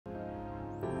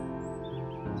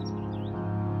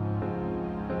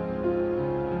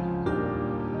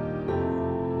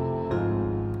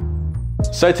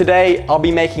So today I'll be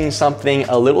making something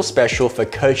a little special for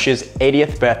Coach's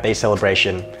 80th birthday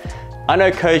celebration. I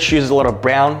know Coach uses a lot of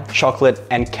brown, chocolate,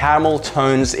 and caramel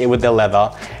tones with their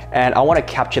leather, and I want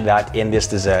to capture that in this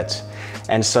dessert.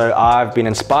 And so I've been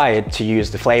inspired to use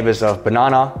the flavors of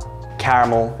banana,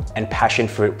 caramel, and passion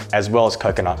fruit, as well as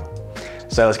coconut.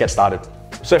 So let's get started.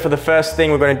 So for the first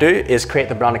thing we're going to do is create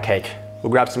the banana cake.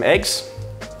 We'll grab some eggs,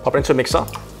 pop it into a mixer,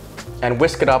 and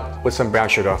whisk it up with some brown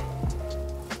sugar.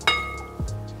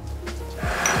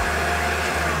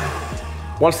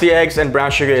 Once the eggs and brown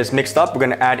sugar is mixed up, we're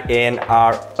going to add in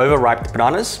our overripe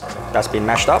bananas that's been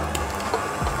mashed up,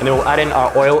 and then we'll add in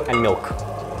our oil and milk.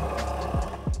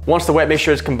 Once the wet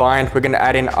mixture is combined, we're going to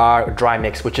add in our dry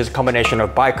mix, which is a combination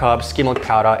of bicarb, skim milk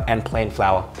powder, and plain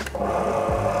flour.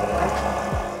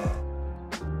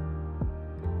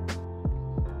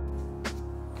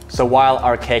 So while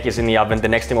our cake is in the oven, the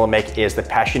next thing we'll make is the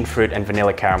passion fruit and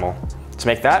vanilla caramel. To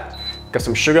make that, got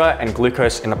some sugar and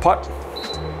glucose in a pot.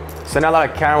 So now that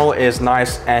our caramel is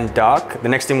nice and dark, the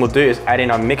next thing we'll do is add in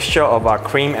our mixture of our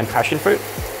cream and passion fruit.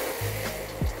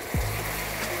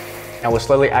 And we'll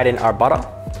slowly add in our butter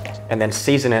and then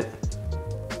season it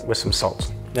with some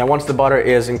salt. Now once the butter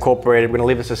is incorporated, we're gonna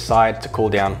leave this aside to cool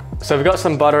down. So we've got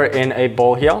some butter in a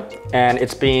bowl here, and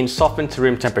it's been softened to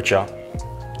room temperature.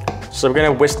 So we're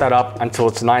gonna whisk that up until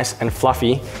it's nice and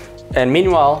fluffy. And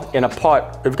meanwhile, in a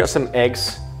pot, we've got some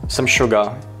eggs, some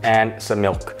sugar, and some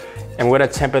milk. And we're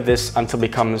gonna temper this until it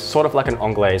becomes sort of like an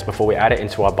anglaise before we add it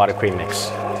into our buttercream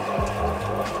mix.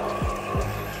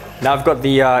 Now I've got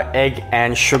the egg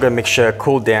and sugar mixture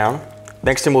cooled down.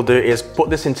 Next thing we'll do is put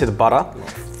this into the butter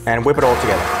and whip it all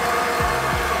together.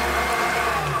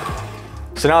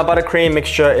 So now our buttercream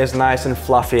mixture is nice and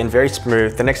fluffy and very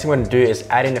smooth. The next thing we're gonna do is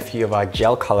add in a few of our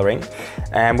gel coloring,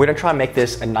 and we're gonna try and make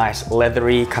this a nice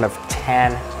leathery kind of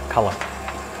tan color.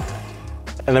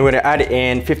 And then we're gonna add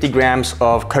in 50 grams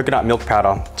of coconut milk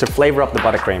powder to flavor up the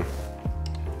buttercream.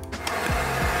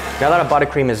 Now that our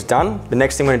buttercream is done, the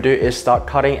next thing we're gonna do is start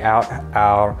cutting out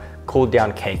our cooled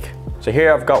down cake. So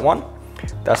here I've got one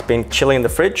that's been chilling in the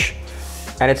fridge,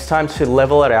 and it's time to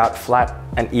level it out flat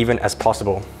and even as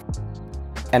possible.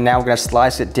 And now we're gonna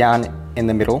slice it down in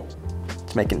the middle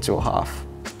to make it into a half.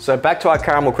 So back to our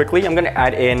caramel quickly, I'm gonna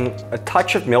add in a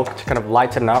touch of milk to kind of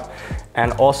lighten up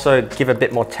and also give a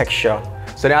bit more texture.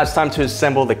 So now it's time to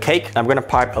assemble the cake. I'm gonna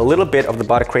pipe a little bit of the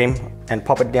buttercream and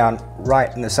pop it down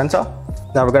right in the center.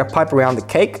 Now we're gonna pipe around the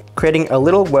cake, creating a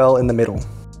little well in the middle.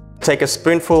 Take a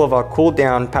spoonful of our cooled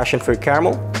down passion fruit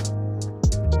caramel.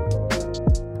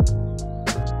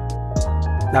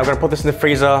 Now we're gonna put this in the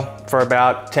freezer for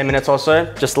about 10 minutes or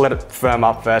so, just to let it firm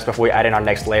up first before we add in our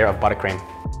next layer of buttercream.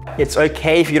 It's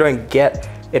okay if you don't get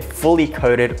it fully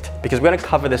coated, because we're gonna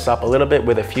cover this up a little bit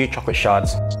with a few chocolate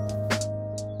shards.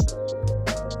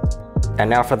 And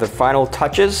now for the final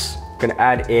touches, we're gonna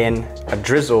add in a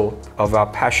drizzle of our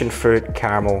passion fruit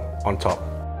caramel on top.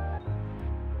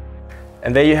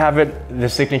 And there you have it, the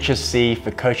signature C for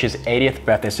Coach's 80th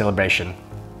birthday celebration.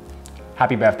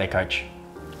 Happy birthday, Coach.